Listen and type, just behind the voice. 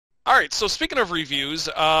All right, so speaking of reviews,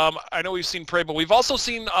 I know we've seen Prey, but we've also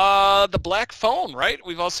seen The Black Phone, right?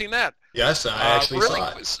 We've all seen that. Yes, I actually Really?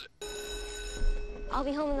 saw it. I'll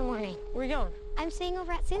be home in the morning. Where you going? I'm staying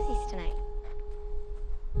over at Susie's tonight.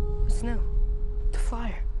 What's new? The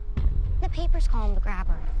flyer. The papers call him the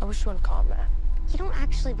grabber. I wish you wouldn't call him that. You don't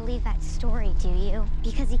actually believe that story, do you?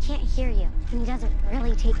 Because he can't hear you, and he doesn't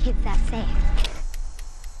really take kids that safe.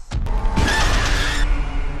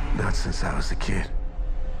 Not since I was a kid.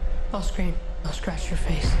 I'll scream. I'll scratch your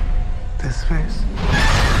face. This face?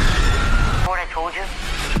 What I told you?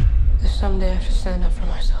 There's someday I should stand up for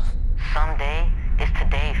myself. Someday is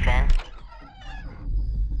today, Finn.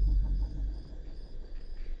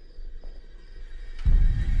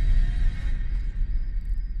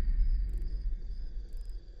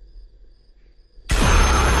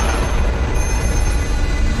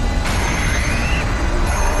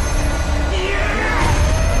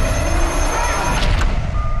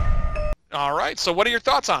 All right, so what are your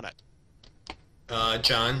thoughts on it?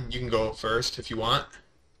 John, you can go first if you want.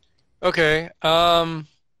 Okay.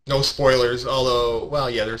 No spoilers, although, well,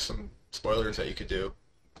 yeah, there's some spoilers that you could do.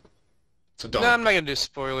 So don't. No, I'm not gonna do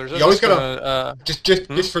spoilers. You always just gotta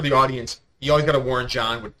gonna, just for the audience. You always gotta warn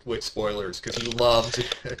John with spoilers because he loves to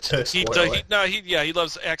He, spoil he, it. no, he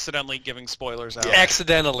loves accidentally giving spoilers out.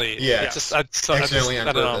 accidentally. Yeah. It's just, Accidentally on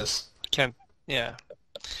I don't know. purpose. Can't. Yeah.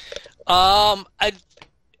 I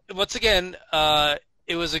once again,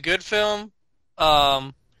 it was a good film.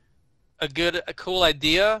 A cool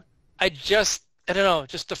idea. I don't know,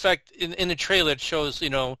 just the fact in the trailer it shows,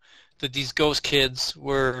 that these ghost kids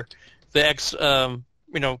were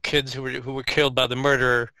the kids who were killed by the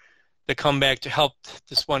murderer that come back to help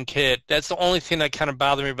this one kid. That's the only thing that kind of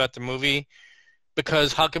bothered me about the movie,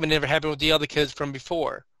 because how come it never happened with the other kids from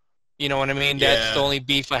before? You know what I mean? That's Yeah. the only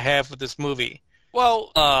beef I have with this movie.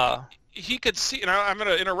 Well, Uh, he could see, and I'm going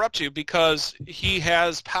to interrupt you because he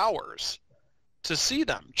has powers to see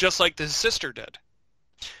them, just like his sister did.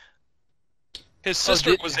 His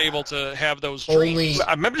sister was able to have those Only dreams.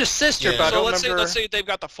 I remember the sister, Yeah. but I So don't let's remember. say they've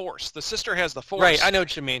got the Force. The sister has the Force. Right, I know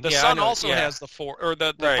what you mean. The Yeah, I son know, also yeah. has the Force, or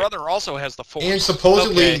the Right. brother also has the Force. and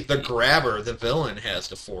supposedly Okay. the grabber, the villain, has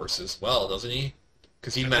the Force as well, doesn't he?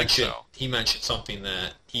 Because he I think mentioned so. he mentioned something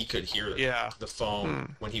that he could hear Yeah. the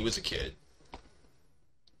phone when he was a kid,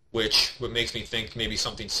 which what makes me think maybe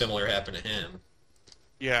something similar happened to him.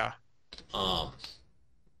 Yeah. Um,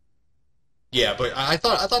 yeah, but I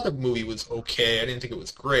thought the movie was okay. I didn't think it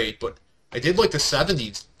was great, but I did like the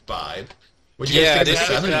 '70s vibe. What do you Yeah, guys think of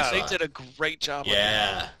the they did- '70s They vibe? did a great job. on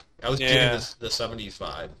that. Yeah, I was Yeah. getting the '70s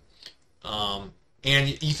vibe.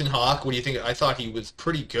 And Ethan Hawke, what do you think? I thought he was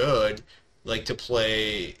pretty good, like to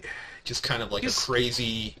play just kind of like He's- a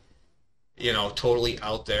crazy, totally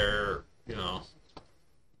out there, Where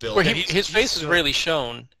villain. his face was really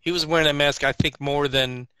shown. He was wearing that mask, I think, more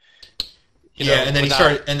than Yeah, and then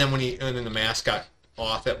without- and then the mask got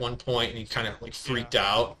off at one point, and he kind of like freaked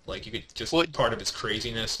out. Like you could just Well, part of his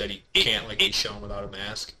craziness that he can't like be shown without a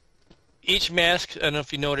mask. Each mask, I don't know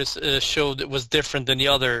if you noticed, showed it was different than the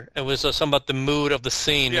other. It was something about the mood of the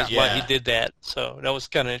scene is why he Yeah. did that. So that was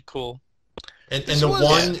kind of cool. And This the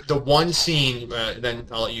was- one scene, then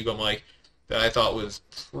I'll let you go, Mike, that I thought was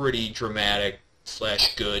pretty dramatic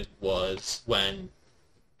 / good was when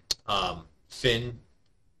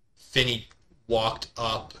Finney walked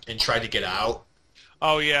up and tried to get out,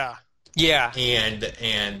 Oh yeah. Yeah. and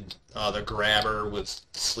the grabber was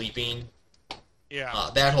sleeping.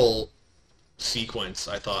 Yeah. That whole sequence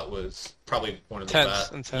I thought was probably one of the Tense,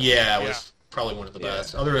 best. intense. Yeah, it was probably one of the Yeah.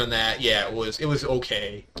 best. Other than that, yeah, it was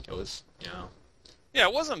okay. It was, Yeah,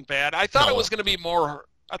 it wasn't bad. I thought No. it was going to be more.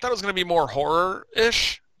 I thought it was going to be more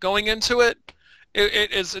horror-ish going into it.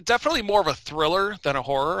 It is definitely more of a thriller than a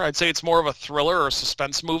horror. I'd say it's more of a thriller or a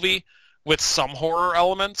suspense movie with some horror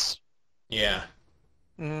elements. yeah,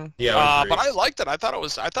 Mhm. yeah. I would But I agree. liked it. I thought it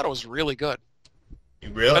was really good. You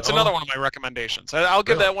really? That's another one of my recommendations. I'll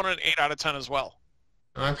give Really? that one an 8 out of 10 as well.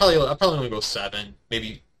 I probably want to go 7,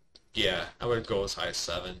 maybe. Yeah, I would go as high as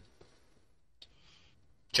 7.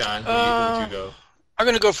 John, what would you go? I'm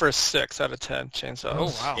gonna go for a 6 out of 10. Chainsaw. Oh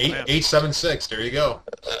wow, man. 8.76. There you go.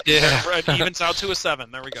 Yeah. It evens out to a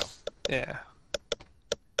 7. There we go. Yeah.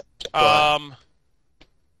 But- Um,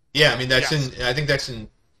 Yeah, I mean that's Yes. I think that's in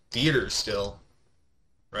theaters still,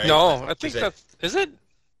 right? No, I think Is it- that's is it?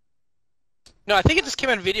 No, I think it just came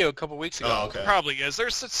on video a couple weeks ago. Oh, okay. probably is.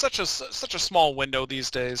 There's such a small window these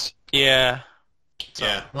days. Yeah. So.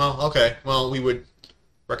 Yeah. Well, okay. Well, we would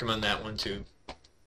recommend that one too.